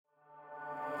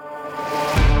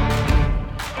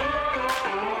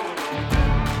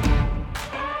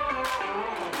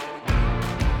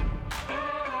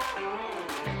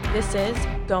This is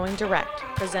Going Direct,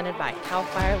 presented by CAL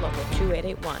FIRE Local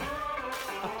 2881,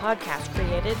 a podcast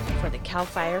created for the CAL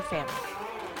FIRE family.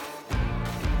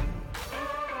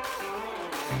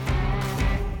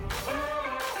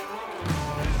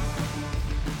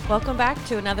 Welcome back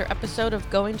to another episode of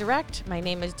Going Direct. My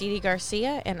name is Dee Dee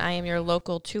Garcia, and I am your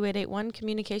local 2881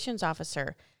 communications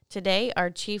officer. Today, our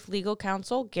Chief Legal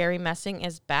Counsel, Gary Messing,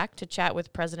 is back to chat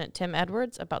with President Tim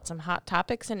Edwards about some hot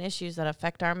topics and issues that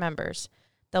affect our members.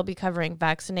 They'll be covering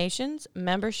vaccinations,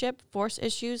 membership, force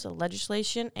issues,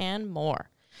 legislation, and more.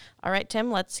 All right, Tim,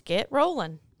 let's get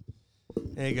rolling.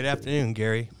 Hey, good afternoon,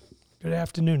 Gary. Good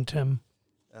afternoon, Tim.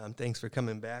 Thanks for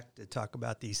coming back to talk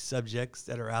about these subjects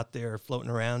that are out there floating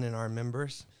around in our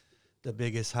members. The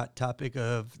biggest hot topic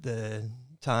of the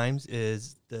times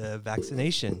is the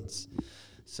vaccinations.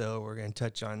 So we're going to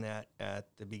touch on that at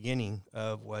the beginning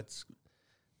of what's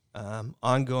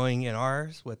ongoing in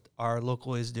ours, what our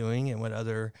local is doing, and what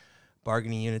other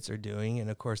bargaining units are doing. And,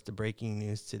 of course, the breaking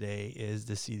news today is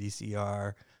the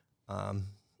CDCR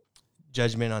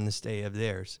judgment on the stay of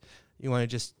theirs. You want to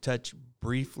just touch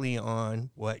briefly on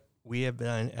what we have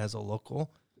done as a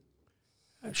local?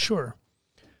 Sure.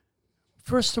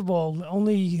 First of all,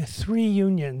 only 3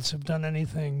 unions have done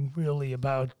anything really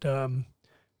about the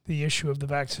issue of the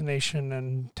vaccination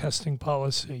and testing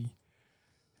policy.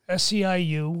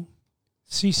 SEIU,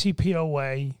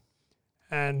 CCPOA,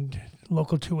 and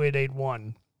Local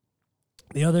 2881.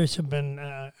 The others have been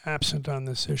absent on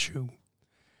this issue.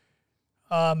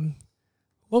 Local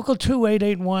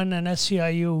 2881 and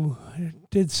SEIU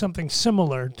did something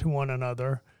similar to one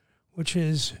another, which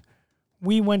is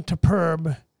we went to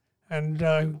PIRB and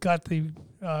got the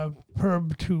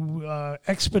PIRB to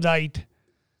expedite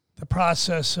the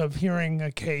process of hearing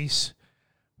a case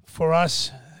for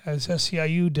us, as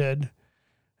SEIU did.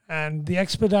 And the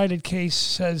expedited case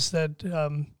says that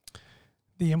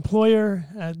the employer,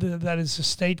 that is the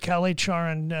state,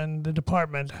 CalHR, and the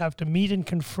department, have to meet and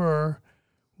confer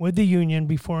with the union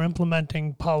before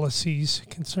implementing policies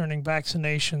concerning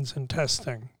vaccinations and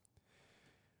testing.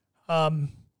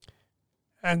 And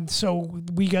so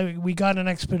we got an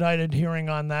expedited hearing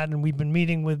on that, and we've been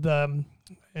meeting with in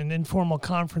informal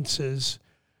conferences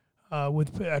at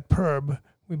PIRB.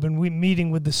 We've been meeting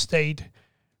with the state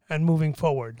and moving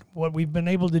forward. What we've been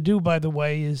able to do, by the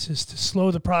way, is to slow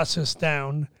the process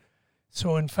down.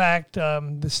 So, in fact,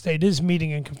 the state is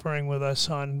meeting and conferring with us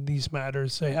on these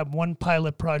matters. They have one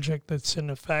pilot project that's in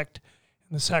effect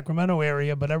in the Sacramento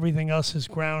area, but everything else is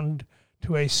ground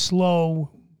to a slow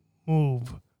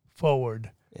move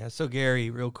forward. Yeah, so Gary,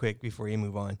 real quick before you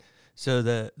move on. So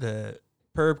the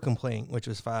PIRB complaint, which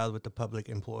was filed with the Public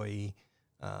Employee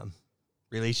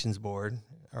Relations Board,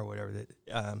 or whatever,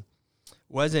 that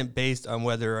wasn't based on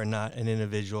whether or not an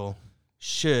individual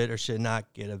should or should not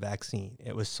get a vaccine.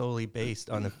 It was solely based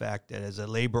on the fact that as a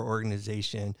labor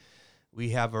organization, we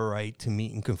have a right to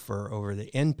meet and confer over the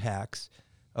impacts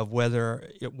of what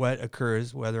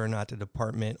occurs, whether or not the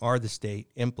department or the state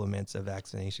implements a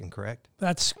vaccination, correct?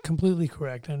 That's completely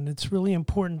correct. And it's really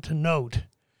important to note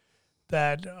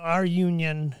that our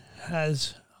union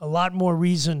has a lot more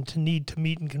reason to need to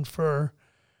meet and confer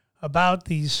about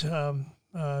these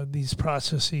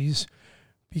processes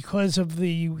because of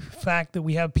the fact that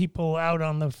we have people out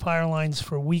on the fire lines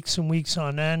for weeks and weeks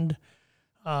on end.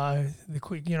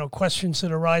 Questions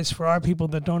that arise for our people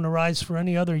that don't arise for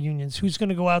any other unions. Who's going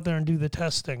to go out there and do the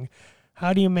testing?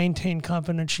 How do you maintain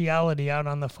confidentiality out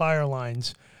on the fire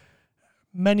lines?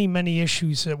 Many, many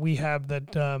issues that we have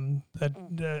that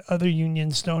other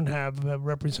unions don't have,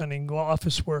 representing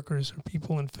office workers or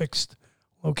people in fixed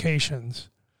locations.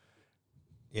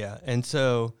 Yeah, and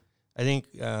so I think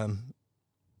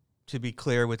to be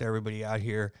clear with everybody out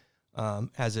here,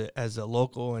 as a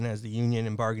local and as the union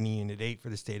and bargaining unit 8 for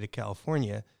the state of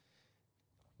California,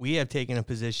 we have taken a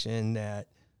position that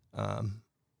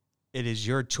it is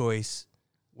your choice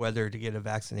whether to get a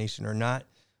vaccination or not.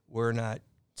 We're not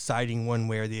siding one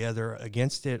way or the other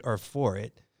against it or for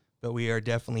it, but we are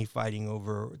definitely fighting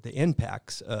over the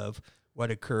impacts of what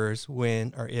occurs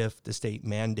when or if the state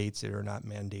mandates it or not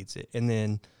mandates it. And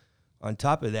then on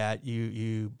top of that,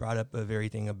 you brought up a very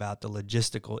thing about the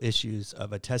logistical issues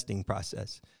of a testing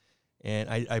process. And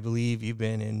I believe you've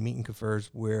been in meet and confers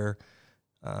where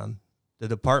the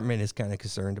department is kind of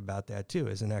concerned about that too.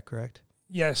 Isn't that correct?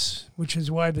 Yes, which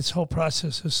is why this whole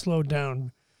process has slowed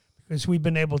down, because we've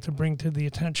been able to bring to the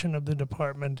attention of the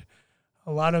department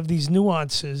a lot of these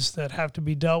nuances that have to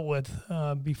be dealt with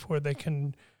before they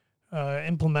can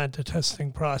implement a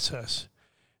testing process.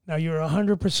 Now, you're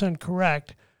 100%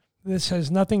 correct. This has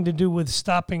nothing to do with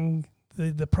stopping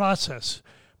the process,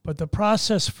 but the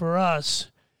process for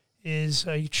us is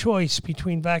a choice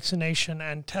between vaccination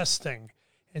and testing.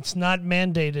 It's not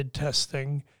mandated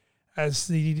testing, as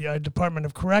the Department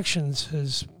of Corrections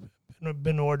has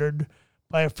been ordered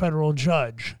by a federal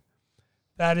judge.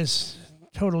 That is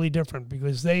totally different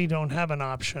because they don't have an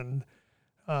option.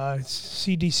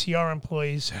 CDCR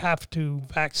employees have to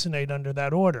vaccinate under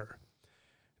that order.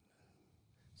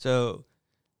 So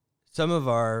some of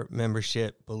our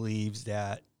membership believes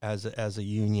that as a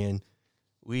union,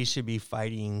 we should be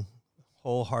fighting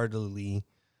wholeheartedly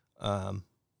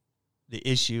the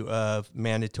issue of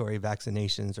mandatory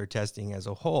vaccinations or testing as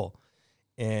a whole.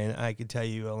 And I could tell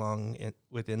you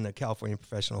within the California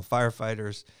Professional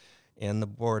Firefighters and the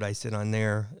board I sit on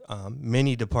there,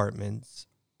 many departments,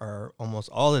 or almost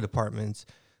all the departments,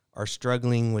 are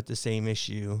struggling with the same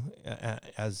issue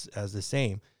as the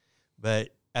same. But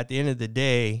at the end of the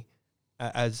day,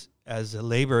 as a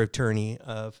labor attorney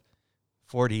of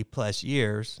 40 plus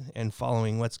years and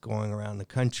following what's going around the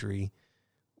country,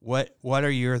 what are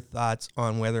your thoughts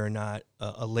on whether or not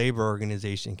a labor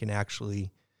organization can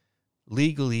actually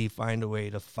legally find a way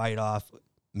to fight off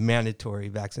mandatory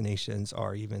vaccinations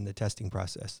or even the testing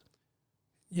process?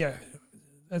 Yeah,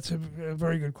 that's a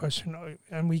very good question.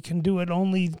 And we can do it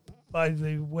only by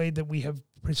the way that we have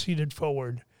proceeded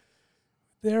forward.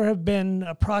 There have been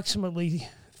approximately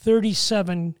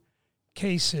 37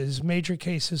 cases, major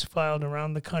cases filed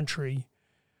around the country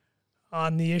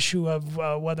on the issue of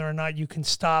whether or not you can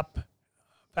stop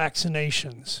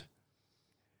vaccinations.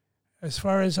 As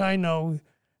far as I know,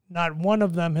 not one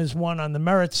of them has won on the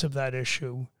merits of that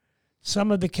issue.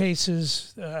 Some of the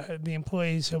cases the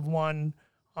employees have won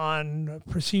on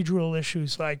procedural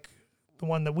issues like the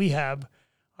one that we have.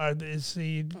 Is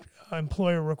the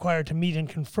employer required to meet and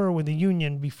confer with the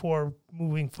union before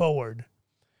moving forward?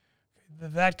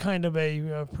 That kind of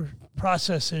a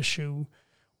process issue.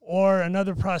 Or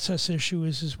another process issue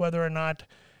is whether or not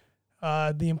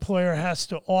the employer has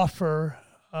to offer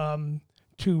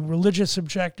to religious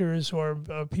objectors or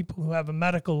people who have a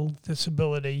medical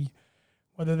disability,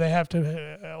 whether they have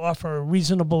to offer a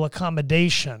reasonable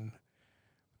accommodation.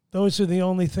 Those are the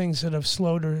only things that have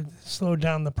slowed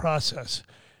down the process.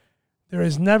 There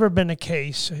has never been a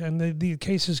case, and the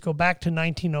cases go back to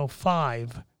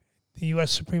 1905. The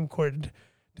U.S. Supreme Court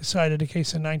decided a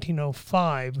case in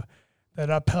 1905 that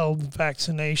upheld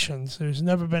vaccinations. There's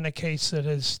never been a case that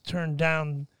has turned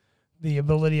down the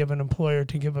ability of an employer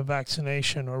to give a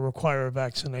vaccination or require a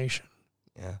vaccination.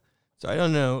 Yeah. So I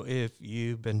don't know if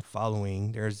you've been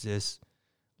following, there's this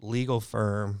legal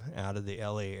firm out of the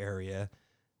LA area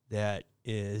that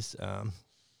is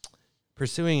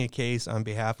pursuing a case on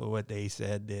behalf of what they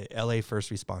said, the LA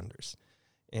first responders.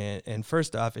 And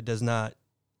first off, it does not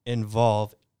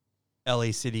involve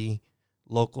LA City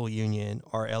local union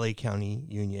or LA County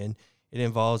union. It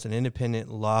involves an independent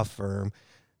law firm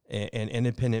and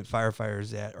independent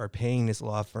firefighters that are paying this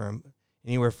law firm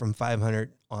anywhere from $500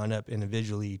 on up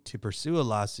individually to pursue a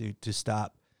lawsuit to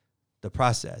stop the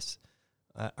process.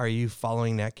 Are you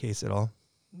following that case at all?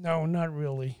 No, not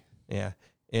really. Yeah.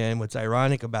 And what's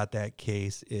ironic about that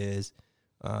case is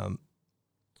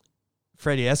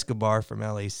Freddie Escobar from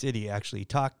LA City actually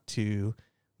talked to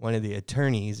one of the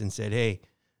attorneys and said, hey,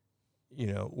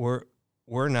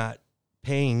 we're not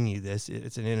paying you this.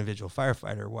 It's an individual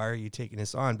firefighter. Why are you taking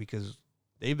this on? Because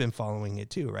they've been following it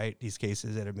too, right? These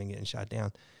cases that have been getting shot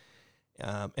down.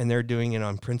 And they're doing it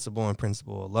on principle and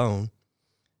principle alone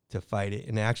to fight it.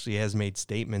 And actually has made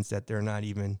statements that they're not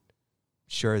even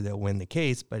sure they'll win the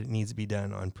case, but it needs to be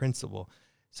done on principle.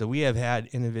 So we have had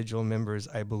individual members,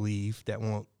 I believe, that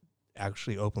won't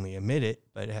actually openly admit it,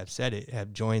 but have said it,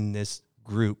 have joined this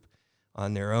group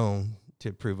on their own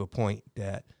to prove a point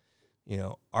that,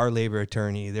 our labor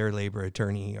attorney, their labor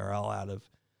attorney are all out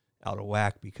of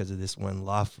whack because of this one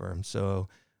law firm. So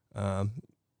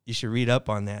you should read up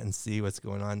on that and see what's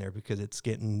going on there, because it's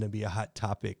getting to be a hot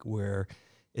topic where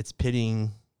it's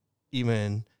pitting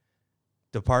even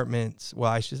departments. Well,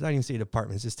 I should not even say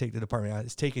departments, just take the department out.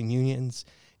 It's taking unions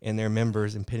and their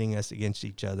members and pitting us against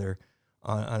each other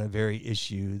on a very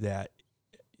issue that,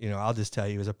 I'll just tell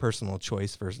you is a personal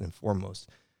choice first and foremost.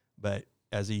 But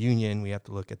as a union, we have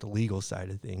to look at the legal side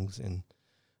of things. And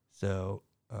so,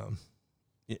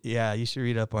 you should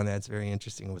read up on that. It's very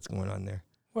interesting what's going on there.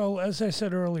 Well, as I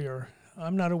said earlier,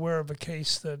 I'm not aware of a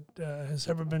case that has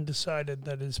ever been decided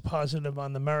that is positive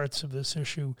on the merits of this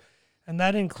issue. And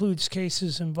that includes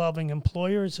cases involving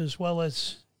employers as well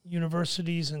as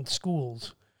universities and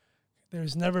schools.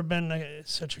 There's never been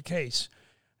such a case.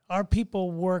 Our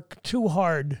people work too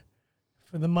hard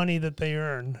for the money that they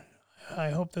earn.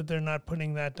 I hope that they're not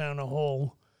putting that down a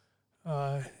hole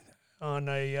on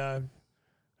a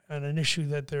and an issue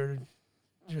that there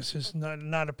just is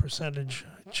not a percentage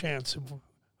chance of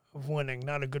winning,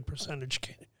 not a good percentage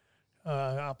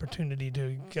opportunity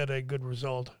to get a good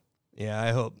result. Yeah,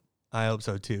 I hope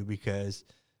so too, because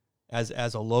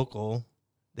as a local,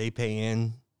 they pay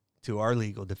in to our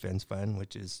legal defense fund,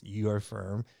 which is your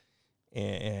firm,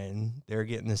 and they're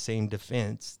getting the same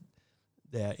defense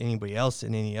that anybody else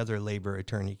and any other labor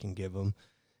attorney can give them.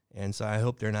 And so I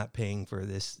hope they're not paying for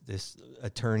this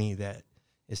attorney that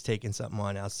is taking something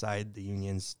on outside the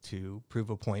unions to prove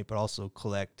a point, but also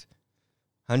collect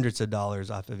hundreds of dollars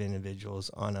off of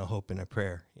individuals on a hope and a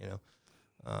prayer,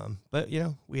 But,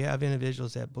 we have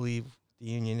individuals that believe the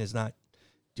union is not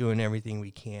doing everything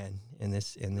we can in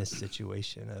this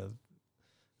situation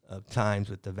of times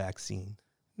with the vaccine.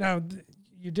 Now,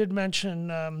 you did mention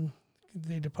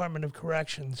the Department of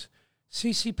Corrections.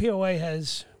 CCPOA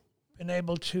has been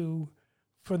able to,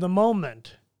 for the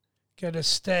moment, get a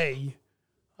stay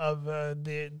of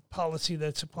the policy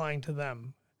that's applying to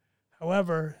them.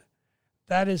 However,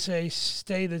 that is a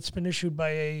stay that's been issued by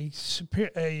a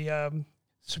superior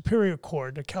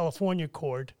court, a California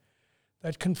court,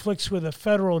 that conflicts with a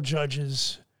federal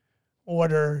judge's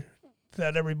order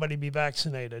that everybody be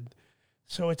vaccinated.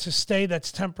 So it's a stay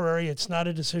that's temporary. It's not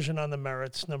a decision on the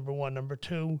merits, number one. Number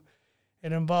two,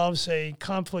 it involves a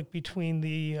conflict between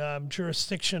the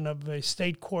jurisdiction of a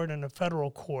state court and a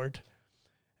federal court.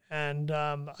 And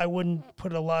I wouldn't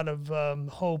put a lot of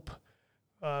hope,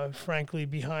 frankly,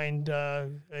 behind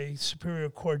a superior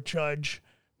court judge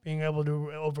being able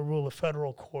to overrule a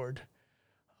federal court.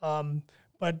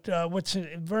 But what's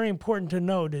very important to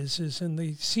note is in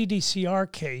the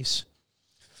CDCR case,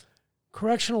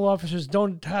 correctional officers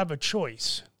don't have a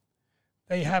choice.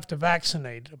 They have to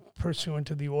vaccinate pursuant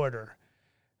to the order.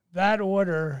 That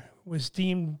order was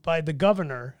deemed by the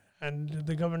governor, and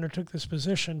the governor took this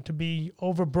position, to be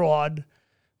overbroad.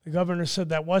 The governor said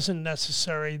that wasn't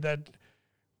necessary, that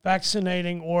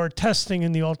vaccinating or testing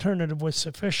in the alternative was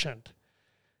sufficient.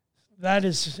 That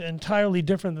is entirely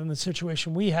different than the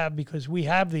situation we have, because we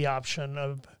have the option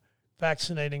of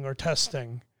vaccinating or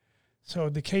testing. So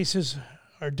the cases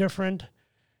are different,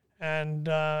 and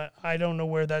I don't know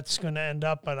where that's going to end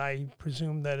up, but I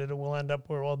presume that it will end up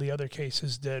where all the other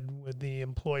cases did, with the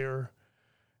employer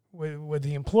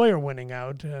winning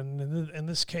out. And in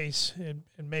this case,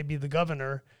 it may be the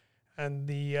governor, and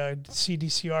the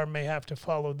CDCR may have to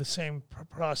follow the same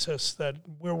process that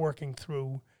we're working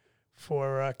through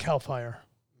for CAL FIRE.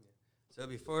 So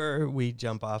before we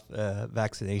jump off the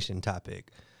vaccination topic,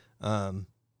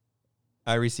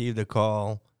 I received a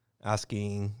call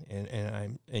asking,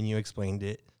 and you explained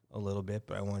it a little bit,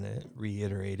 but I want to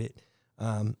reiterate it,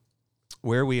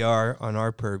 where we are on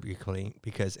our PERB claim,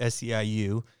 because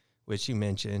SEIU, which you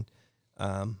mentioned,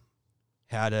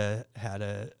 had a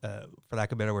for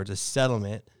lack of better words, a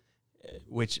settlement,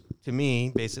 which to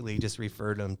me basically just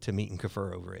referred them to meet and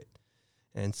confer over it.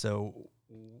 And so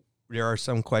there are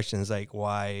some questions like,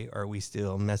 why are we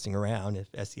still messing around if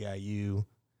SEIU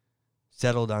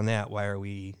settled on that? Why are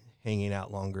we hanging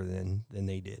out longer than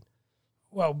they did?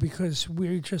 Well, because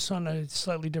we're just on a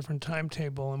slightly different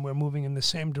timetable, and we're moving in the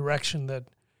same direction that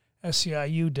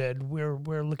SEIU did.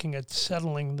 We're looking at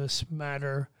settling this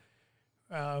matter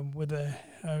with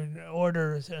an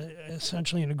order,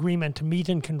 essentially an agreement to meet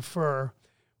and confer.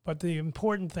 But the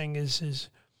important thing is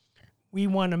we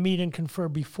want to meet and confer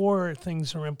before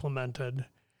things are implemented.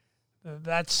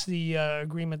 That's the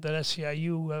agreement that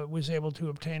SEIU was able to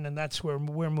obtain, and that's where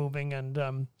we're moving.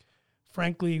 And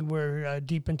frankly, we're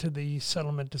deep into the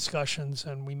settlement discussions,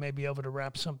 and we may be able to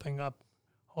wrap something up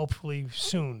hopefully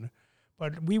soon.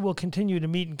 But we will continue to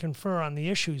meet and confer on the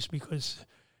issues, because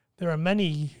there are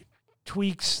many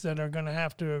tweaks that are going to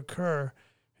have to occur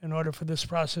in order for this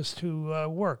process to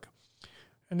work.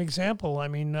 An example,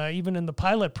 even in the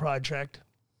pilot project,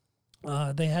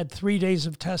 they had 3 days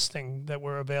of testing that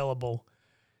were available.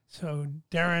 So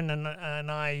Darren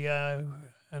and I,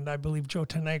 and I believe Joe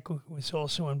Tanaka was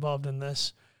also involved in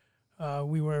this.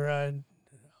 We were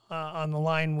on the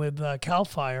line with CAL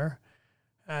FIRE,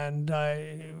 and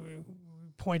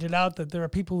pointed out that there are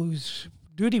people whose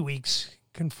duty weeks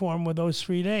conform with those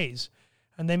 3 days.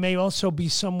 And they may also be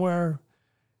somewhere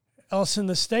else in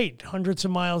the state, hundreds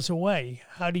of miles away.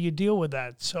 How do you deal with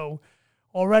that? So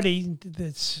already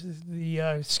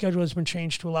the schedule has been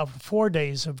changed to allow for 4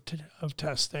 days of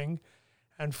testing,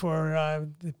 and for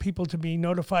the people to be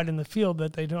notified in the field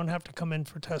that they don't have to come in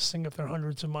for testing if they're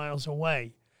hundreds of miles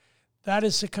away. That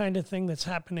is the kind of thing that's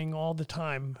happening all the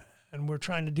time, and we're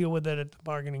trying to deal with it at the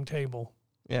bargaining table.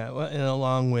 Yeah, well, and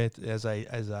along with, as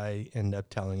I end up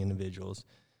telling individuals,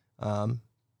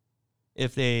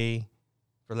 if they,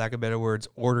 for lack of better words,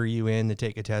 order you in to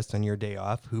take a test on your day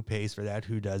off. Who pays for that?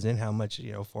 Who doesn't? How much,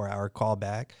 4-hour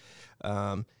callback?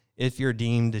 If you're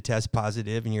deemed to test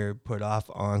positive and you're put off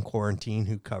on quarantine,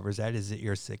 who covers that? Is it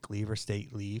your sick leave or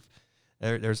state leave?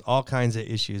 There's all kinds of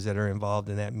issues that are involved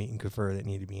in that meet and confer that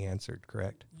need to be answered,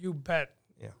 correct? You bet.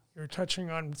 Yeah. You're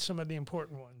touching on some of the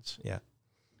important ones. Yeah.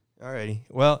 All righty.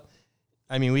 Well,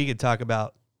 I mean, we could talk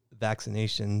about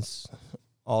vaccinations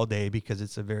all day because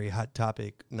it's a very hot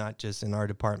topic, not just in our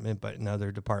department, but in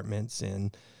other departments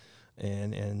and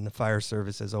the fire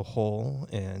service as a whole.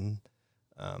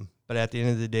 But at the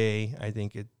end of the day, I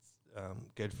think it's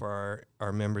good for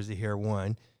our members to hear,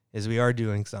 one, is we are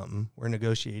doing something. We're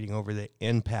negotiating over the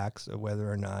impacts of whether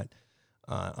or not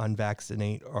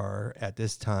unvaccinate or, at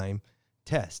this time,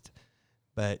 test.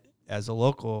 But as a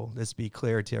local, let's be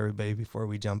clear to everybody before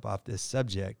we jump off this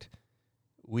subject,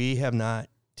 we have not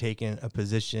taken a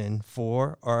position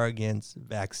for or against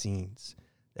vaccines.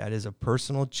 That is a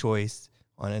personal choice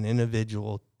on an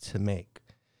individual to make.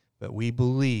 But we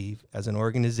believe, as an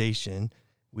organization,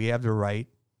 we have the right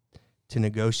to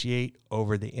negotiate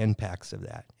over the impacts of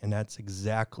that. And that's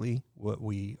exactly what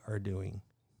we are doing.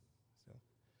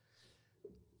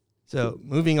 So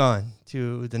moving on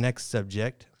to the next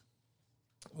subject,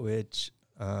 which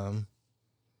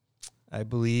I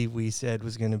believe we said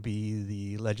was going to be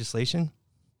the legislation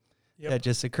that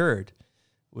just occurred.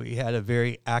 We had a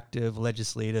very active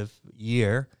legislative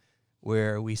year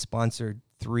where we sponsored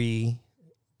 3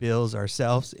 bills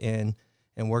ourselves and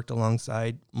worked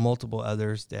alongside multiple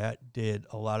others that did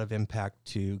a lot of impact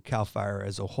to CAL FIRE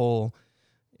as a whole,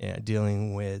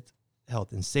 dealing with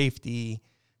health and safety,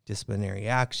 disciplinary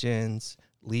actions,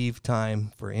 leave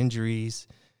time for injuries,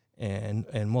 and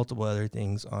multiple other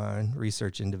things on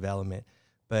research and development.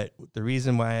 But the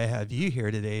reason why I have you here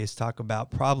today is talk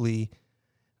about probably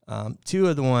 2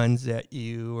 of the ones that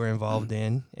you were involved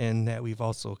in and that we've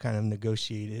also kind of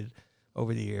negotiated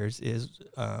over the years is,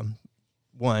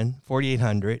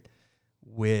 4800,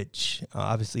 which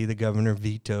obviously the governor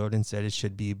vetoed and said it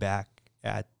should be back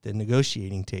at the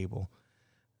negotiating table.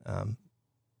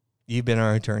 You've been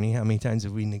our attorney. How many times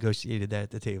have we negotiated that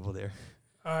at the table there?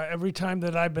 Every time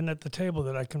that I've been at the table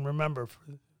that I can remember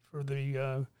for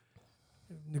the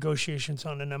negotiations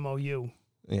on an MOU.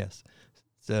 Yes.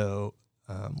 So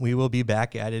we will be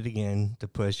back at it again to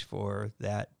push for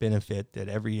that benefit that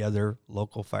every other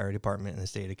local fire department in the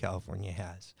state of California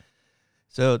has.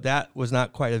 So that was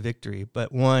not quite a victory,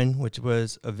 but one which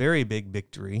was a very big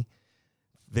victory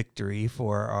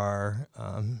for our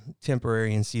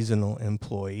temporary and seasonal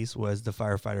employees was the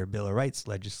Firefighter Bill of Rights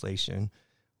legislation,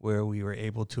 where we were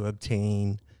able to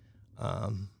obtain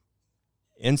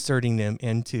inserting them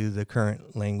into the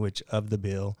current language of the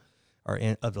bill or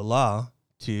of the law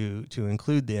to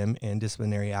include them in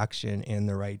disciplinary action and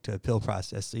the right to appeal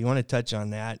process. So you want to touch on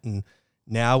that and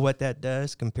now what that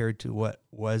does compared to what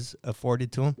was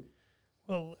afforded to them?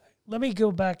 Well, let me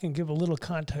go back and give a little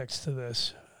context to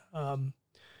this.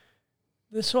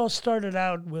 This all started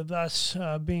out with us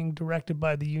being directed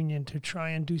by the union to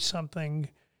try and do something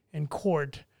in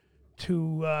court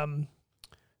to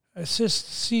assist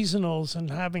seasonals in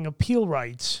having appeal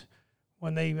rights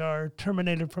when they are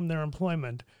terminated from their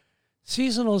employment.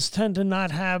 Seasonals tend to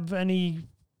not have any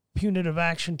punitive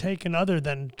action taken other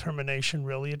than termination,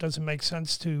 really. It doesn't make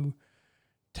sense to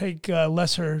take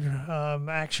lesser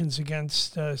actions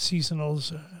against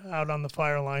seasonals out on the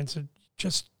fire lines. It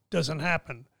just doesn't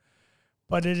happen.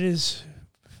 But it is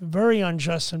very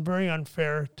unjust and very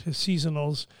unfair to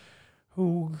seasonals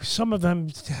who, some of them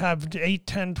have 8,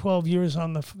 10, 12 years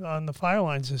on the fire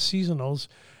lines as seasonals,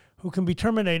 who can be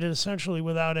terminated essentially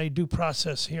without a due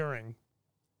process hearing.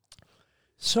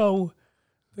 So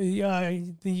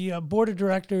the board of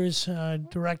directors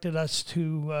directed us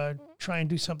to try and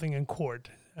do something in court.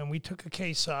 And we took a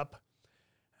case up,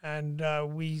 and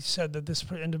we said that this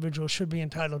individual should be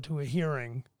entitled to a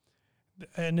hearing,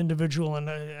 an individual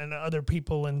and other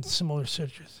people in similar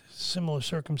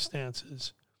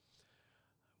circumstances.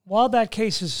 While that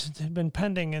case has been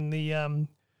pending in the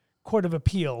Court of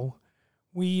Appeal,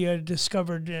 we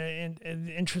discovered,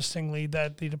 interestingly,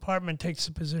 that the department takes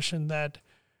the position that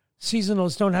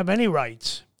seasonals don't have any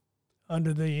rights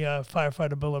under the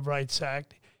Firefighter Bill of Rights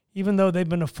Act, even though they've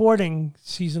been affording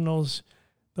seasonals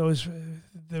the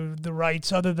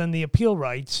rights other than the appeal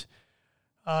rights.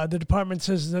 The department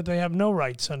says that they have no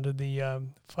rights under the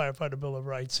Firefighter Bill of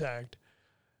Rights Act.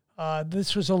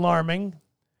 This was alarming,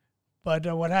 but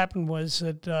what happened was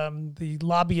that the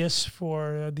lobbyists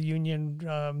for the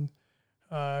union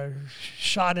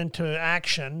shot into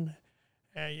action.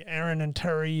 Aaron and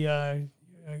Terry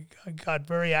got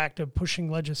very active pushing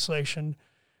legislation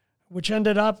which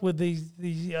ended up with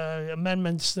the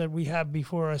amendments that we have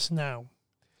before us now.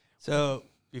 So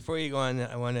before you go on,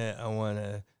 I want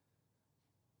to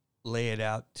lay it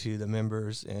out to the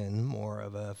members in more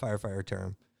of a firefighter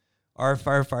term. Our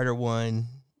Firefighter 1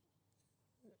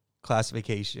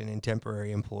 classification and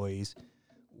temporary employees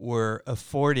were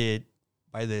afforded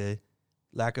by the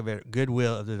lack of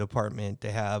goodwill of the department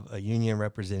to have a union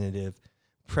representative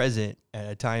present at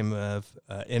a time of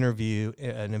interview,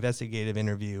 an investigative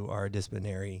interview, or a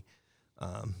disciplinary,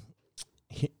 not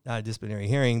a disciplinary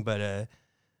hearing, but a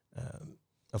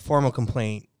formal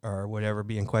complaint or whatever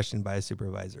being questioned by a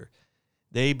supervisor.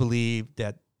 They believed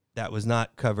that that was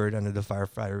not covered under the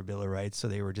Firefighter Bill of Rights, so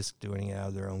they were just doing it out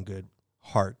of their own good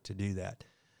heart to do that.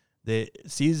 The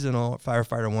seasonal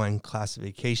Firefighter 1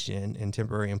 classification and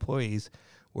temporary employees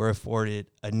were afforded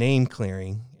a name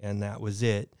clearing, and that was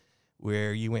it,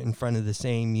 where you went in front of the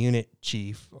same unit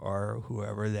chief or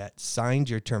whoever that signed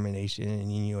your termination,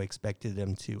 and you expected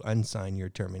them to unsign your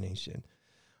termination.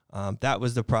 That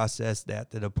was the process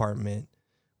that the department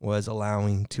was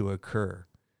allowing to occur.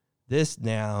 This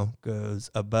now goes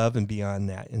above and beyond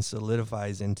that and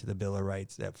solidifies into the Bill of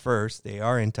Rights that first, they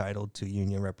are entitled to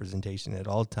union representation at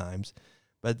all times,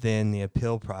 but then the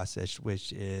appeal process,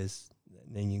 which is,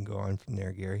 then you can go on from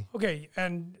there, Gary. Okay,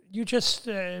 and you just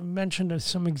mentioned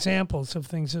some examples of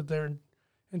things that they're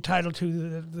entitled to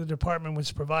that the department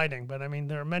was providing, but I mean,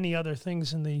 there are many other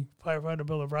things in the Firefighter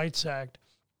Bill of Rights Act.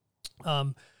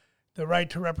 The right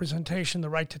to representation, the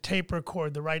right to tape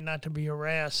record, the right not to be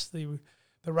harassed, the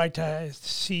right to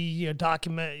see a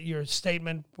document, your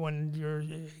statement when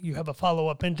you have a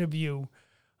follow-up interview,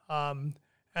 and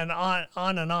on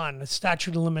and on. The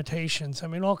statute of limitations. I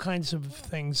mean, all kinds of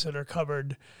things that are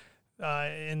covered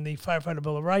in the Firefighter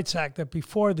Bill of Rights Act that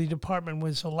before the department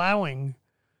was allowing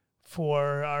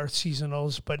for our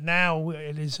seasonals, but now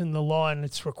it is in the law and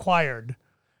it's required.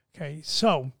 Okay,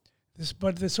 so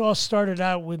this all started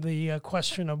out with the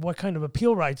question of what kind of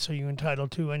appeal rights are you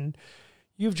entitled to, and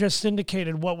you've just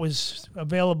indicated what was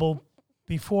available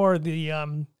before the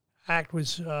act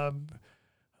was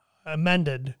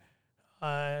amended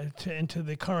into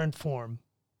the current form.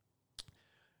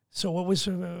 So what was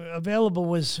available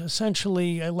was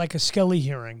essentially like a Skelly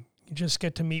hearing. You just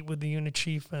get to meet with the unit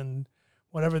chief, and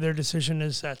whatever their decision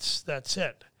is, that's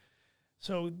it.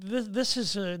 So this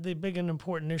is the big and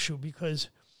important issue, because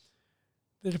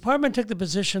the department took the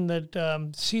position that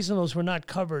seasonals were not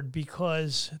covered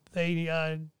because they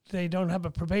don't have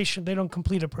a probation, they don't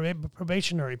complete a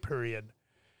probationary period,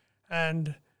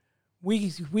 and we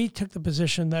took the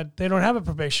position that they don't have a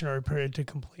probationary period to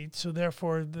complete, so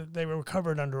therefore they were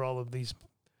covered under all of these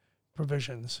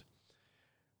provisions.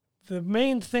 The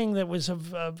main thing that was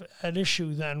at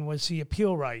issue then was the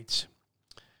appeal rights,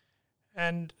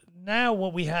 and now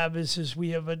what we have is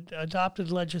we have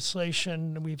adopted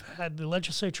legislation. We've had the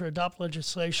legislature adopt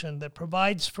legislation that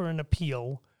provides for an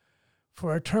appeal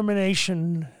for a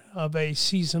termination of a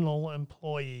seasonal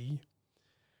employee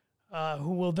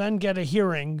who will then get a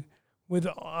hearing with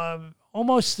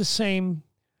almost the same,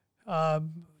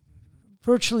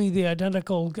 virtually the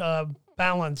identical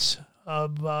balance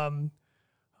of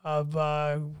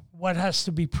what has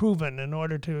to be proven in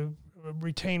order to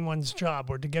retain one's job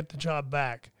or to get the job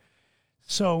back.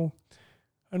 So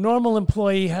a normal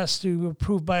employee has to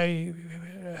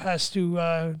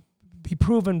be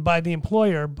proven by the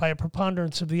employer by a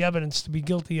preponderance of the evidence to be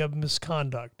guilty of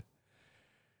misconduct.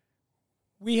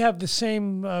 We have the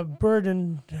same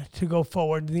burden to go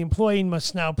forward. The employee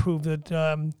must now prove that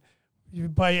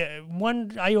by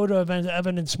one iota of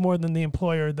evidence more than the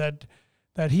employer that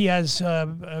he has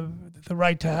the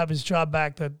right to have his job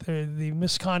back, that the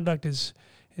misconduct is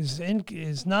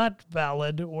not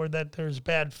valid, or that there's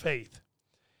bad faith.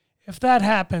 If that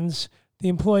happens, the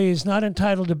employee is not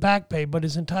entitled to back pay, but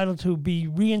is entitled to be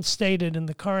reinstated in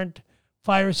the current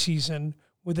fire season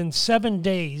within 7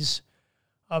 days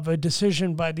of a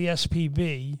decision by the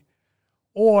SPB,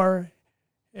 or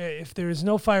if there is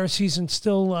no fire season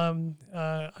still undergoing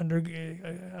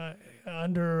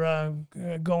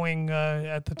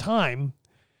at the time,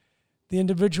 the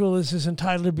individual is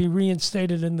entitled to be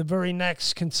reinstated in the very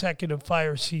next consecutive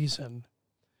fire season.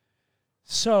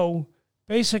 So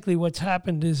basically what's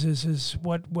happened is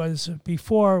what was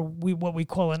before what we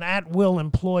call an at-will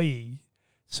employee,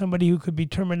 somebody who could be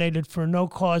terminated for no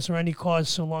cause or any cause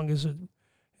so long as it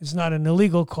is not an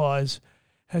illegal cause,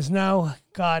 has now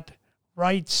got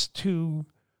rights to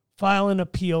file an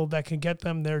appeal that can get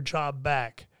them their job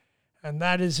back. And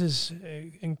that is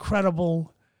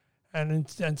incredible and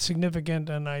significant,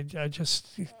 and I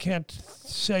just can't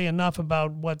say enough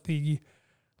about what the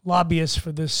lobbyists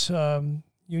for this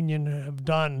union have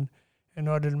done in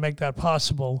order to make that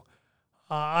possible.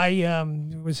 I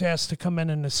was asked to come in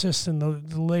and assist in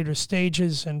the later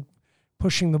stages and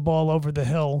pushing the ball over the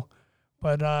hill.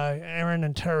 But Aaron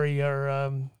and Terry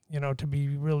are, to be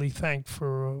really thanked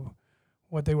for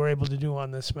what they were able to do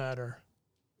on this matter.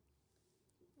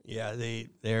 Yeah,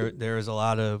 there was a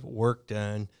lot of work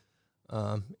done,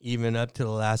 even up to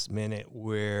the last minute,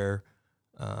 where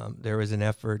there was an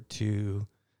effort to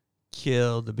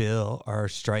kill the bill or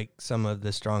strike some of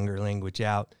the stronger language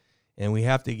out. And we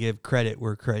have to give credit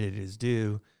where credit is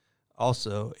due.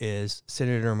 Also, is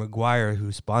Senator McGuire,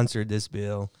 who sponsored this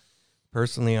bill,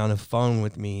 personally on the phone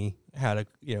with me,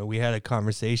 we had a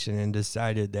conversation and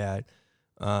decided that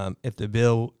if the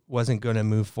bill wasn't going to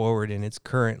move forward in its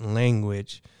current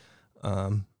language,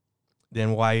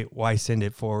 then why send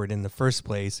it forward in the first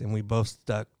place? And we both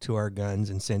stuck to our guns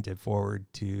and sent it forward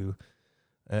to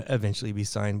eventually be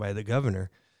signed by the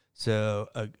governor. So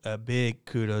a big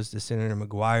kudos to Senator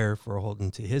McGuire for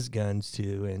holding to his guns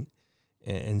too,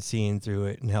 and seeing through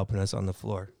it and helping us on the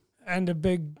floor. And a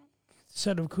big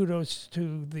set of kudos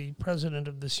to the president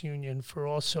of this union for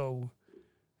also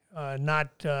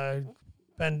not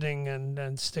bending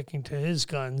and sticking to his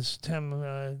guns,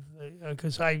 Tim,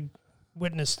 because I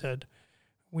witnessed it.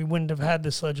 We wouldn't have had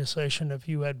this legislation if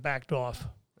you had backed off.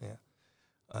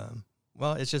 Yeah.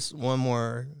 Well, it's just one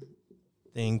more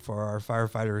thing for our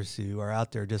firefighters who are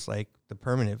out there, just like the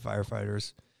permanent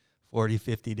firefighters, 40,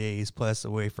 50 days plus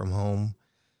away from home,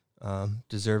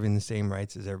 deserving the same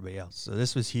rights as everybody else. So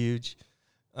this was huge.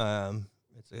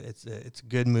 It's a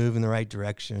good move in the right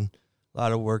direction. A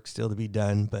lot of work still to be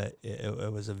done, but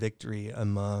it was a victory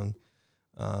among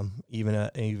even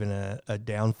a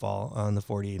downfall on the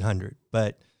 4,800.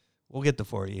 But we'll get the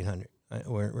 4,800.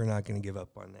 We're not going to give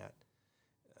up on that.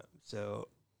 So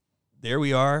there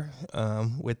we are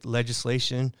with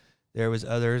legislation. There was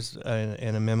others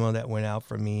and a memo that went out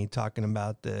from me talking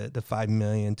about the $5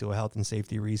 million to a health and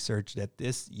safety research that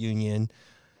this union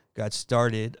got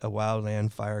started, a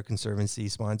Wildland Fire Conservancy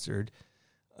sponsored.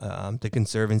 The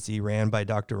Conservancy ran by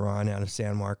Dr. Ron out of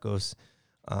San Marcos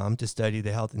to study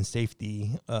the health and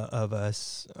safety of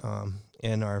us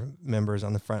and our members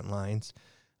on the front lines.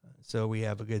 So we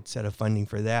have a good set of funding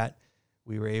for that.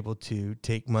 We were able to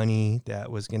take money that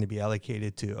was going to be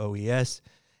allocated to OES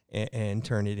and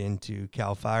turn it into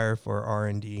CAL FIRE for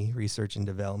R&D, research and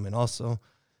development also.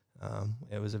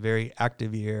 It was a very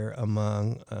active year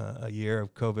among a year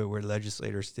of COVID where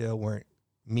legislators still weren't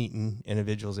meeting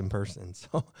individuals in person.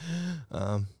 So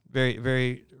very,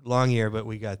 very long year, but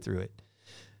we got through it.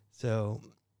 So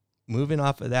moving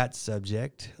off of that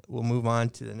subject, we'll move on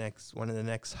to one of the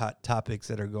next hot topics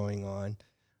that are going on.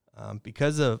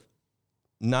 Because of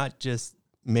not just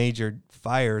major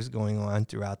fires going on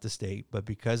throughout the state, but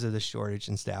because of the shortage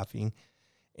in staffing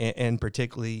and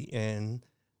particularly in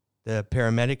the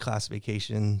paramedic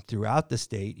classification throughout the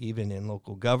state, even in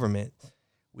local government,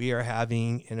 we are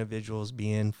having individuals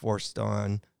being forced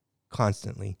on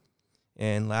constantly.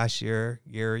 And last year,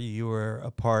 Gary, you were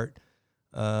a part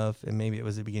of, and maybe it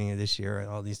was the beginning of this year, and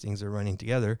all these things are running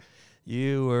together.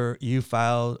 You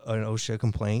filed an OSHA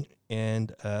complaint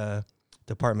and a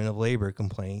Department of Labor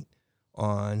complaint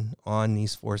on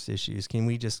these force issues. Can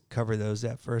we just cover those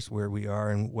at first, where we are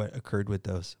and what occurred with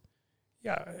those?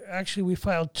 Yeah, actually, we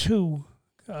filed two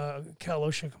Cal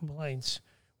OSHA complaints.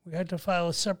 We had to file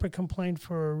a separate complaint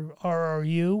for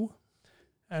RRU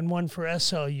and one for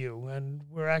SLU, and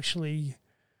we're actually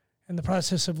in the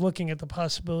process of looking at the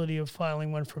possibility of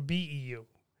filing one for BEU.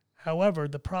 However,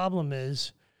 the problem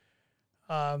is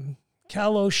Cal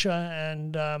OSHA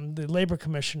and the Labor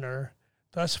Commissioner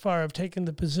thus far have taken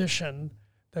the position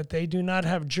that they do not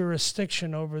have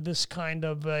jurisdiction over this kind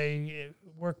of a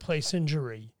workplace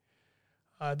injury.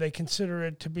 They consider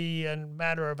it to be a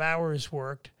matter of hours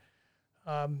worked.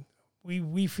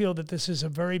 We feel that this is a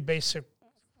very basic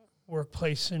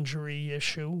workplace injury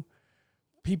issue.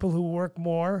 People who work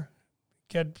more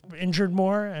get injured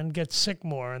more and get sick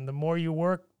more, and the more you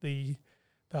work, the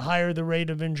higher the rate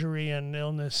of injury and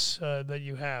illness that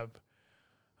you have.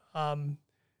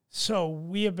 So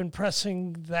we have been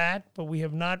pressing that, but we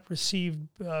have not received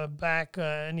back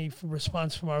any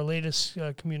response from our latest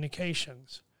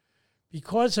communications.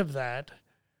 Because of that,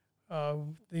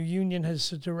 the union has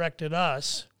directed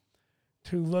us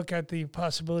to look at the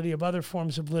possibility of other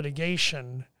forms of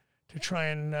litigation to try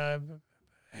and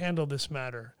handle this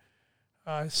matter.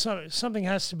 Something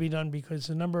has to be done because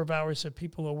the number of hours that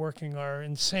people are working are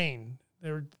insane.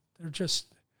 They're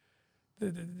just,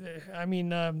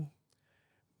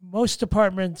 most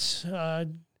departments who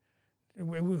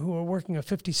are working a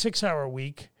 56-hour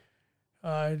week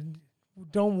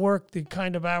don't work the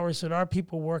kind of hours that our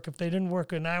people work, if they didn't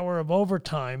work an hour of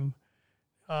overtime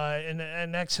in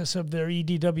excess of their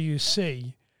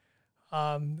EDWC,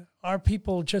 our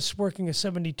people just working a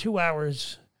 72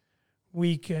 hours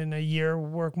week in a year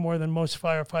work more than most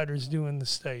firefighters do in the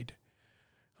state.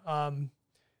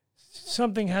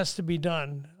 Something has to be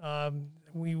done.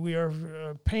 We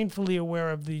are painfully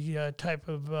aware of the type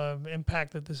of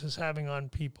impact that this is having on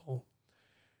people.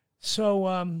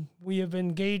 So we have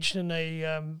engaged in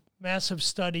a massive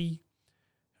study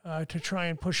to try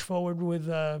and push forward with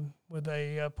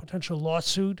a potential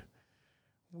lawsuit.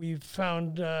 We've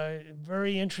found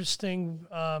very interesting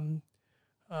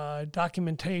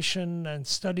documentation and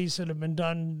studies that have been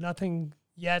done, nothing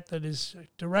yet that is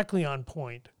directly on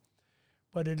point.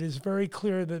 But it is very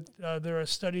clear that there are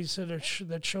studies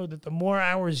that show that the more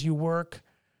hours you work,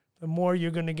 the more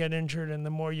you're going to get injured and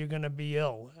the more you're going to be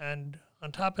ill. And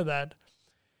on top of that,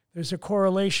 there's a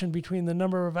correlation between the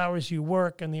number of hours you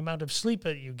work and the amount of sleep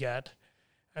that you get.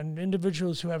 And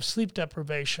individuals who have sleep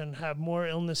deprivation have more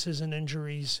illnesses and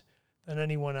injuries than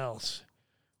anyone else.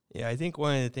 Yeah, I think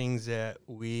one of the things that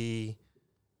we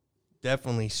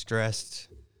definitely stressed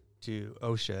to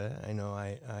OSHA, I know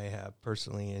I have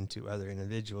personally and to other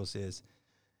individuals, is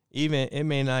even it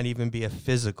may not even be a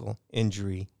physical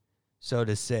injury, so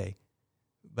to say,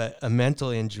 but a mental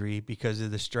injury because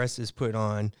of the stresses put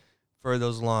on for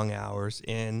those long hours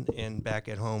and back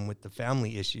at home with the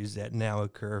family issues that now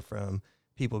occur from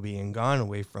people being gone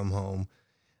away from home,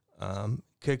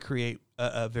 could create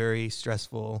a very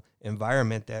stressful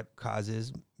environment that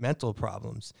causes mental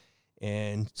problems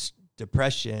and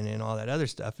depression and all that other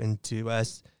stuff. And to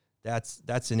us,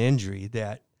 that's an injury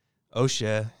that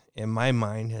OSHA, in my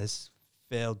mind, has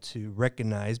failed to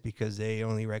recognize because they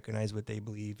only recognize what they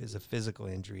believe is a physical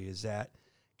injury. Is that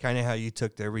kind of how you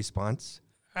took their response?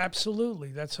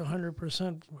 Absolutely. That's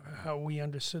 100% how we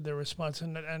understood their response.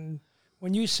 And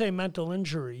when you say mental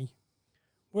injury,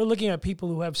 we're looking at people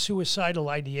who have suicidal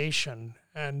ideation.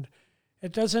 And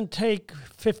it doesn't take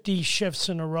 50 shifts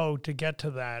in a row to get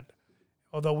to that.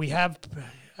 Although we have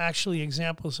actually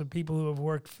examples of people who have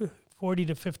worked 40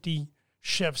 to 50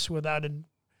 shifts without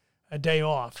a day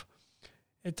off.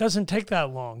 It doesn't take that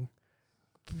long.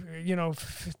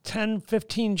 10,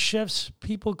 15 shifts,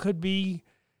 people could be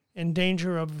in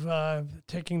danger of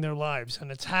taking their lives. And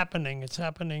it's happening. It's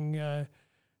happening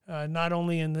not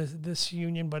only in this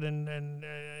union, but in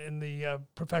the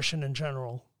profession in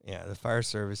general. Yeah, the fire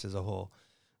service as a whole.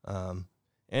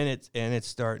 And it's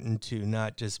starting to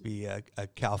not just be a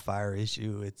CAL FIRE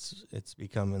issue. It's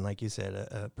becoming, like you said,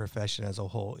 a profession as a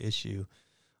whole issue.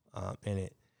 And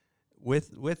it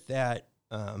with that,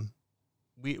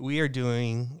 we are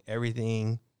doing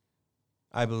everything,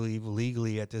 I believe,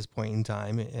 legally at this point in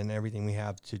time, and everything we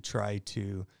have to try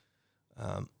to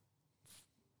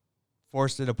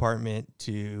force the department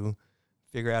to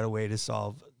figure out a way to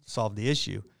solve the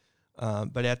issue.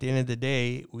 But at the end of the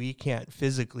day, we can't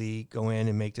physically go in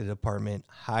and make the department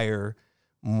hire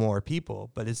more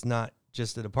people. But it's not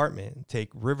just the department. Take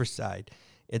Riverside.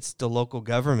 It's the local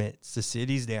government. It's the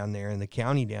cities down there and the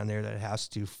county down there that has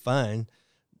to fund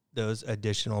those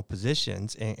additional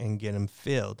positions and get them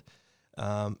filled.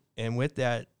 And with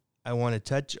that, I want to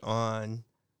touch on,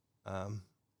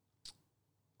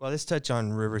 let's touch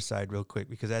on Riverside real quick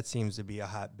because that seems to be a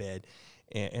hotbed.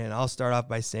 And I'll start off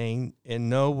by saying in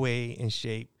no way, in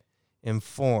shape, in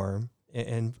form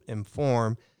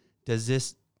does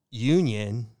this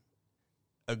union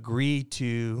agree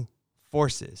to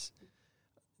forces.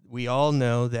 We all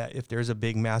know that if there's a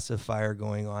big, massive fire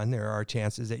going on, there are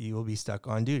chances that you will be stuck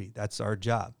on duty. That's our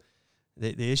job.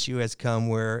 The issue has come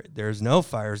where there's no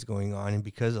fires going on, and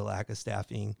because of lack of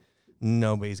staffing,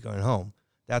 nobody's going home.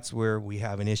 That's where we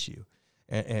have an issue,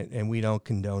 and we don't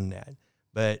condone that.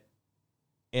 But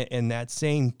in that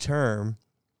same term,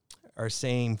 or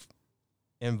same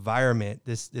environment,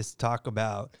 this talk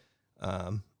about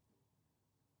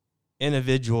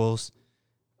individuals,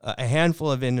 a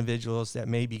handful of individuals that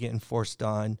may be getting forced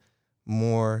on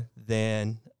more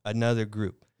than another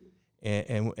group.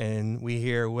 And we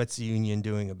hear, what's the union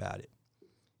doing about it?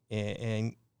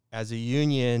 And as a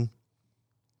union,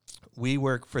 we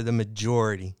work for the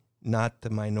majority, not the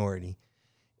minority.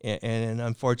 And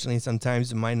unfortunately, sometimes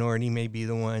the minority may be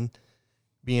the one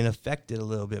being affected a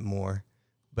little bit more.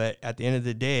 But at the end of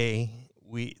the day,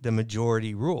 the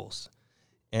majority rules.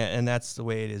 And that's the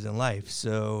way it is in life.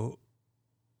 So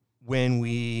when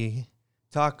we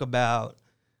talk about,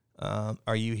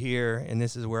 are you here, and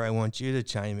this is where I want you to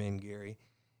chime in, Gary,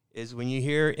 is when you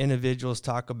hear individuals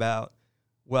talk about,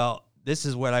 well, this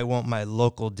is what I want my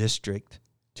local district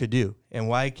to do. And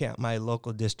why can't my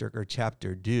local district or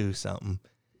chapter do something?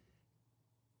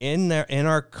 In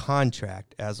our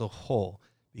contract as a whole,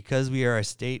 because we are a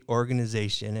state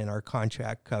organization and our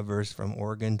contract covers from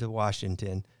Oregon to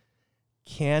Washington,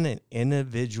 can an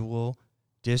individual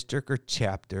district or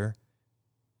chapter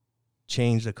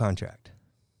change the contract?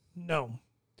 No.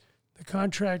 The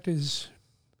contract is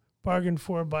bargained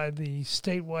for by the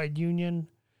statewide union,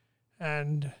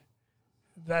 and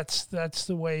that's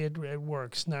the way it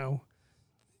works. Now,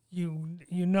 you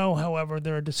know, however,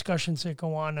 there are discussions that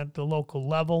go on at the local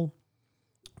level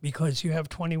because you have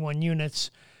 21 units.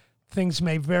 Things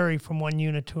may vary from one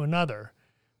unit to another.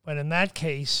 But in that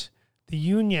case, the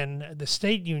union, the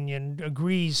state union,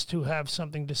 agrees to have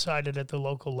something decided at the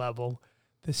local level.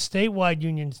 The statewide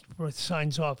union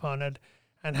signs off on it.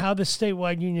 And how the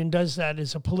statewide union does that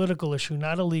is a political issue,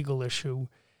 not a legal issue.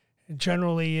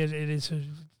 Generally, it is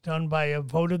done by a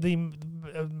vote of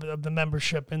the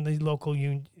membership in the local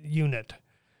unit.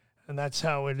 And that's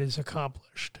how it is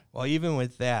accomplished. Well, even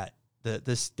with that,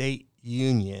 the state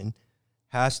union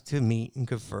has to meet and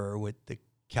confer with the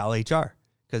CalHR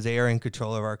because they are in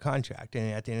control of our contract.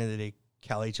 And at the end of the day,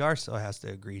 CalHR still has to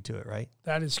agree to it, right?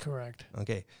 That is correct.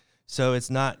 Okay. So it's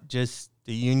not just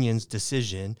the union's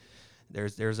decision.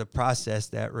 There's a process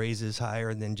that raises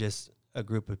higher than just a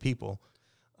group of people.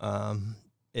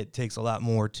 It takes a lot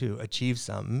more to achieve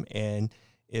something. And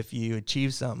if you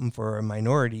achieve something for a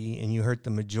minority and you hurt the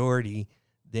majority,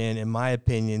 then in my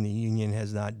opinion, the union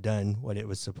has not done what it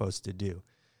was supposed to do.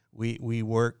 We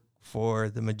work for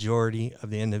the majority of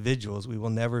the individuals. We will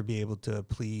never be able to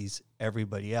please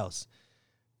everybody else.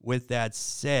 With that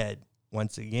said,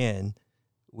 once again,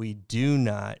 we do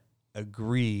not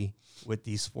agree with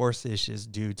these force issues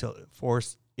due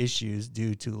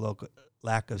to local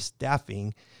lack of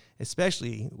staffing,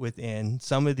 especially within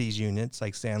some of these units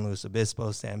like San Luis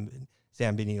Obispo, San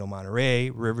Benito Monterey,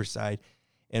 Riverside,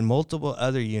 and multiple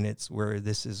other units where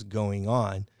this is going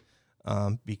on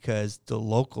because the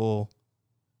local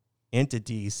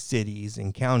entities, cities,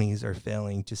 and counties are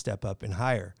failing to step up and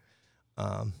hire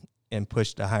and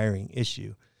push the hiring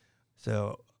issue.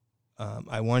 So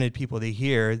I wanted people to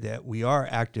hear that we are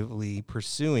actively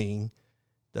pursuing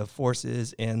the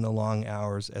forces and the long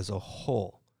hours as a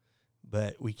whole,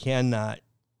 but we cannot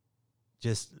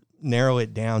just narrow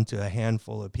it down to a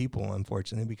handful of people,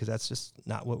 unfortunately, because that's just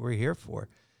not what we're here for.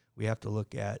 We have to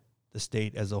look at the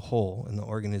state as a whole and the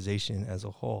organization as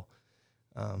a whole.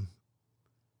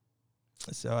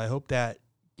 So I hope that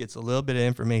gets a little bit of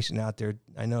information out there.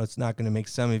 I know it's not going to make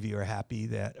some of you are happy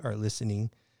that are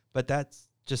listening, but that's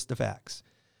just the facts.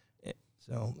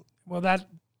 So, well, that,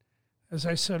 as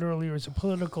I said earlier, is a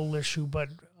political issue, but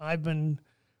I've been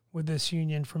with this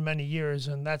union for many years,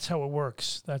 and that's how it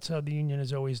works. That's how the union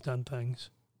has always done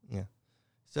things. Yeah.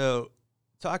 So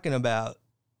talking about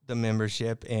the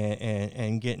membership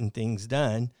and getting things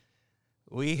done,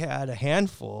 we had a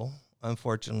handful,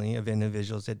 unfortunately, of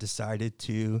individuals that decided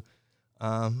to,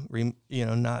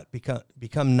 not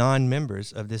become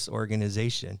non-members of this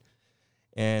organization.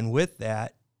 And with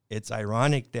that, it's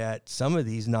ironic that some of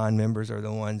these non-members are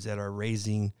the ones that are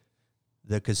raising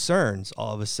the concerns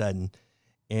all of a sudden.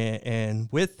 And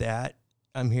with that,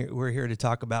 we're here to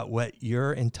talk about what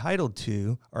you're entitled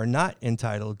to or not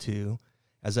entitled to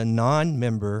as a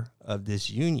non-member of this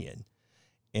union.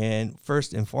 And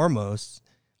first and foremost,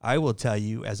 I will tell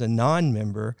you, as a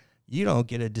non-member, you don't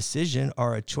get a decision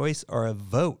or a choice or a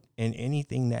vote in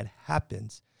anything that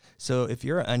happens. So if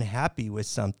you're unhappy with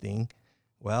something,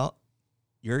 well,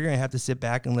 you're going to have to sit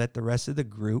back and let the rest of the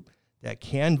group that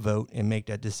can vote and make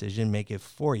that decision make it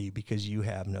for you because you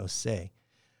have no say.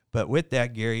 But with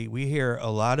that, Gary, we hear a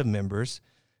lot of members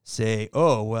say,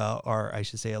 or I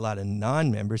should say a lot of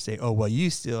non-members say, oh, well, you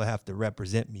still have to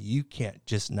represent me. You can't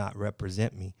just not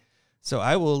represent me. So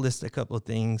I will list a couple of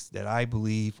things that I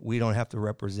believe we don't have to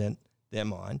represent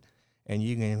them on, and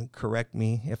you can correct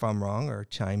me if I'm wrong or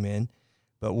chime in.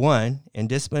 But one, in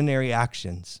disciplinary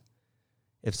actions,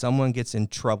 if someone gets in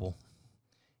trouble,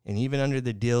 and even under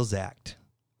the Deals Act,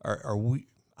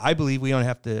 I believe we don't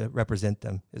have to represent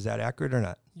them. Is that accurate or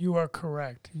not? You are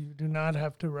correct. You do not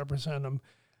have to represent them.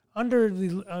 Under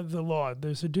the law,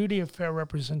 there's a duty of fair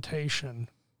representation,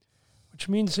 which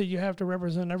means that you have to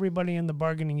represent everybody in the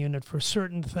bargaining unit for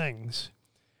certain things.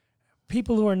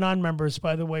 People who are non-members,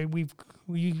 by the way, we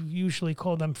usually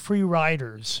call them free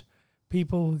riders,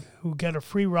 people who get a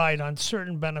free ride on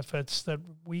certain benefits that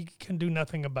we can do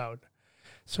nothing about.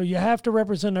 So you have to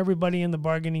represent everybody in the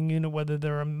bargaining unit, whether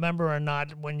they're a member or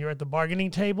not, when you're at the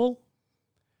bargaining table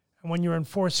and when you're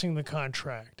enforcing the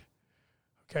contract.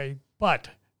 Okay, but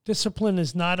discipline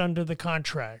is not under the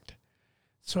contract.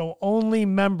 So only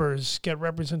members get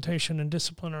representation in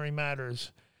disciplinary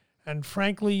matters. And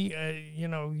frankly,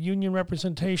 union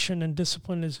representation and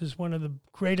discipline is one of the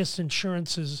greatest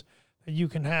insurances that you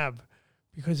can have,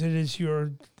 because it is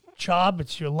your job,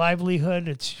 it's your livelihood,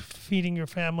 it's feeding your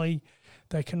family.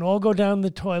 That can all go down the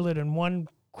toilet in one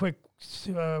quick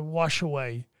wash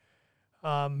away.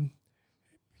 The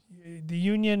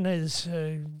union is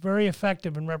very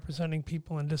effective in representing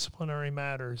people in disciplinary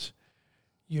matters.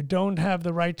 You don't have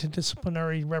the right to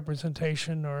disciplinary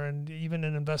representation or even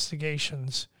in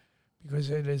investigations, because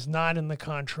it is not in the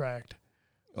contract.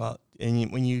 Well,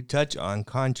 and when you touch on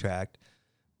contract,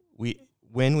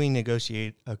 when we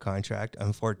negotiate a contract,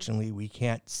 unfortunately, we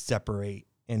can't separate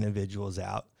individuals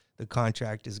out. The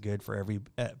contract is good for every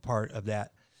part of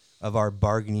that, of our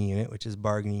bargaining unit, which is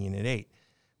bargaining unit 8.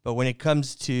 But when it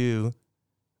comes to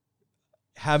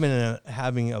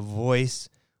having a voice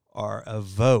or a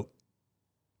vote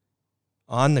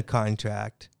on the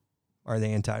contract, are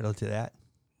they entitled to that?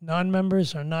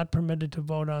 Non-members are not permitted to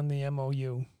vote on the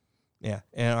MOU. Yeah,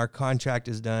 and our contract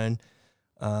is done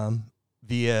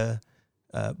via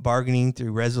bargaining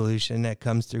through resolution that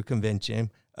comes through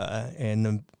convention, and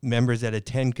the members that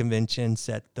attend convention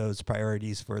set those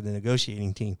priorities for the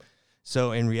negotiating team.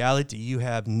 So in reality, you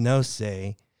have no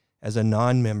say as a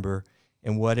non-member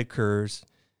in what occurs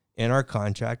in our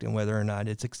contract and whether or not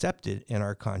it's accepted in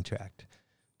our contract.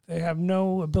 They have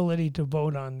no ability to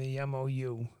vote on the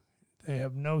MOU. They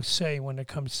have no say when it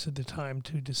comes to the time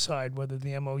to decide whether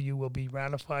the MOU will be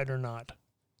ratified or not.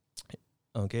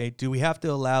 Okay. Do we have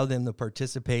to allow them to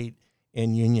participate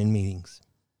in union meetings?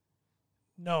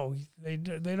 No, they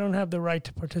don't have the right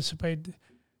to participate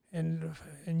in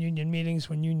union meetings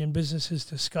when union business is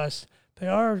discussed. They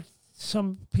are,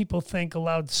 some people think,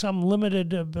 allowed some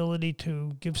limited ability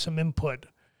to give some input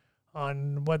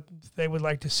on what they would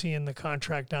like to see in the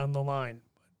contract down the line.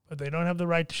 But they don't have the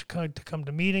right to come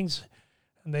to meetings,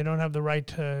 and they don't have the right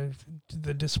to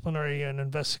the disciplinary and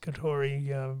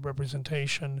investigatory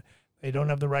representation. They don't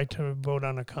have the right to vote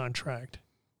on a contract.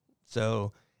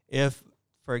 So if,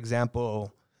 for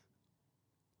example,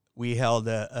 we held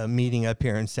a meeting up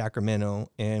here in Sacramento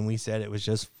and we said it was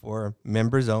just for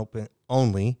members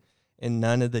only, and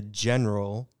none of the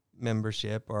general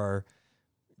membership or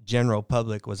general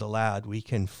public was allowed, we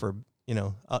can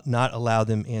not allow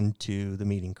them into the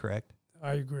meeting, correct?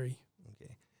 I agree.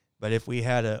 Okay. But if we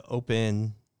had an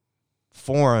open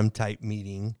forum type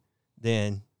meeting,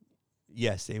 then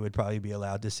yes, they would probably be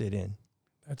allowed to sit in.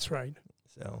 That's right.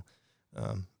 So,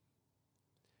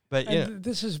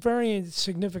 this is very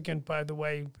significant, by the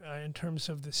way, in terms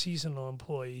of the seasonal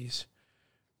employees,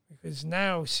 because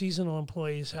now seasonal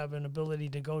employees have an ability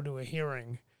to go to a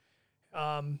hearing.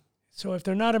 So if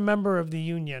they're not a member of the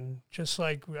union, just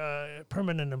like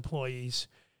permanent employees,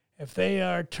 if they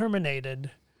are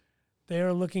terminated, they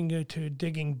are looking to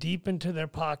digging deep into their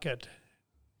pocket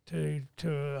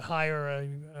to hire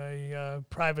a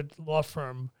private law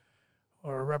firm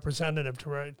or a representative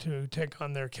to take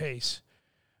on their case.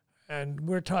 And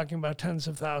we're talking about tens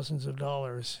of thousands of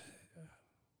dollars.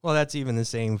 Well, that's even the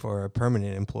same for a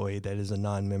permanent employee that is a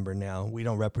non-member now. We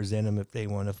don't represent them if they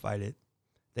want to fight it.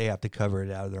 They have to cover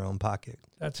it out of their own pocket.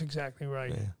 That's exactly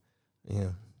right.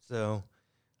 Yeah. So,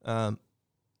 and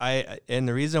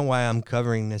the reason why I'm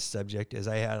covering this subject is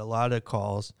I had a lot of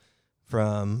calls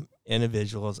from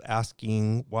individuals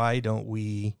asking, why don't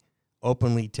we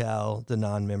openly tell the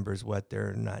non-members what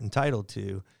they're not entitled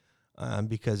to?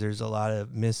 Because there's a lot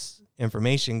of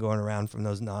misinformation going around from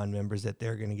those non-members that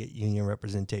they're going to get union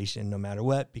representation no matter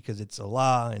what, because it's a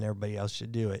law and everybody else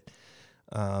should do it.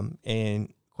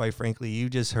 And quite frankly, you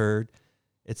just heard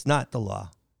it's not the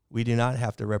law. We do not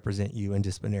have to represent you in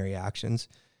disciplinary actions.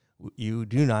 You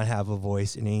do not have a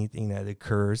voice in anything that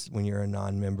occurs when you're a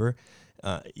non-member.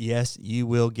 Yes, you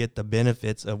will get the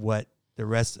benefits of what the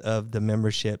rest of the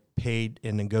membership paid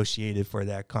and negotiated for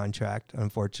that contract,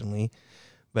 unfortunately,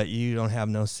 but you don't have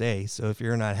no say. So if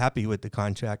you're not happy with the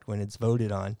contract when it's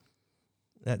voted on,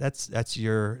 that's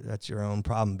your own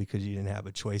problem, because you didn't have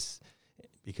a choice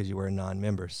because you were a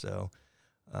non-member. So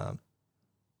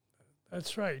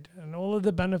that's right. And all of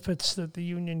the benefits that the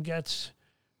union gets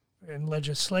in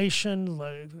legislation,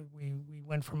 we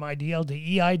went from IDL to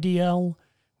EIDL,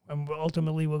 and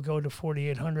ultimately we'll go to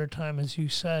 4,800 time, as you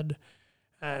said,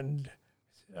 and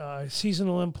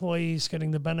seasonal employees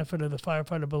getting the benefit of the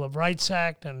Firefighter Bill of Rights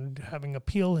Act and having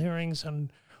appeal hearings,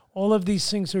 and all of these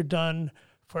things are done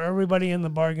for everybody in the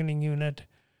bargaining unit.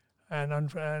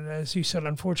 And as you said,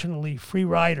 unfortunately, free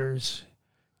riders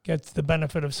get the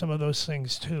benefit of some of those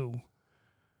things too.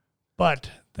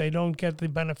 but they don't get the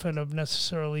benefit of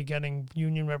necessarily getting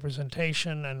union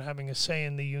representation and having a say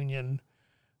in the union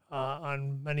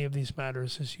on many of these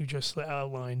matters, as you just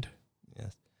outlined.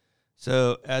 Yes.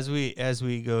 So as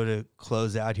we go to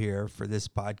close out here for this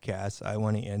podcast, I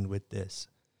want to end with this.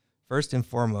 First and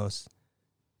foremost,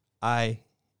 I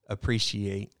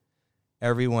appreciate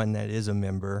everyone that is a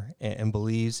member and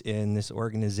believes in this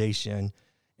organization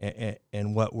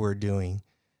and what we're doing.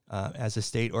 As a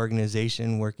state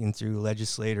organization working through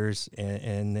legislators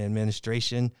and the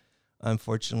administration,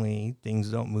 unfortunately, things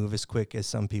don't move as quick as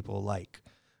some people like.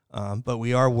 But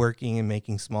we are working and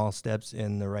making small steps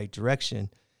in the right direction.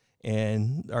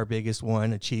 And our biggest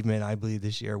achievement, I believe,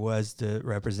 this year was the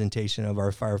representation of our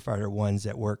firefighter ones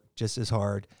that work just as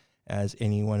hard as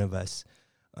any one of us.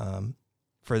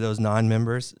 For those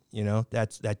non-members,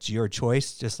 that's your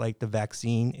choice, just like the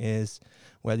vaccine is,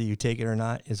 whether you take it or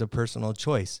not, is a personal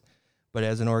choice. But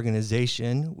as an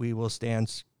organization, we will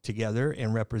stand together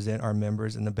and represent our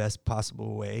members in the best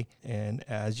possible way. And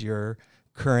as your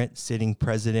current sitting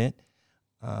president,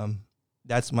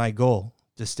 that's my goal,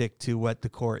 to stick to what the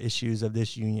core issues of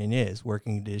this union is: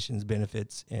 working conditions,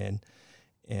 benefits, and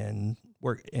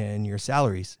work and your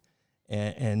salaries,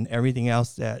 and everything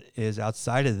else that is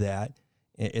outside of that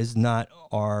is not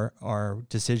our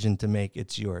decision to make.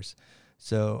 It's yours.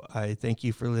 So I thank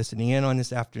you for listening in on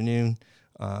this afternoon,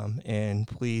 and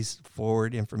please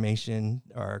forward information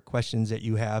or questions that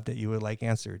you have that you would like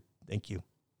answered. Thank you.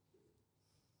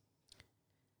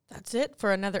 That's it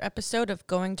for another episode of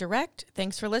Going Direct.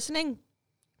 Thanks for listening.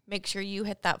 Make sure you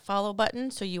hit that follow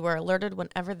button so you are alerted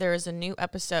whenever there is a new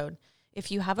episode. If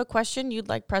you have a question you'd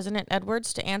like President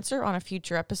Edwards to answer on a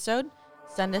future episode,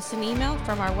 send us an email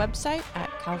from our website at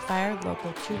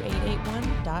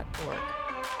calfirelocal2881.org.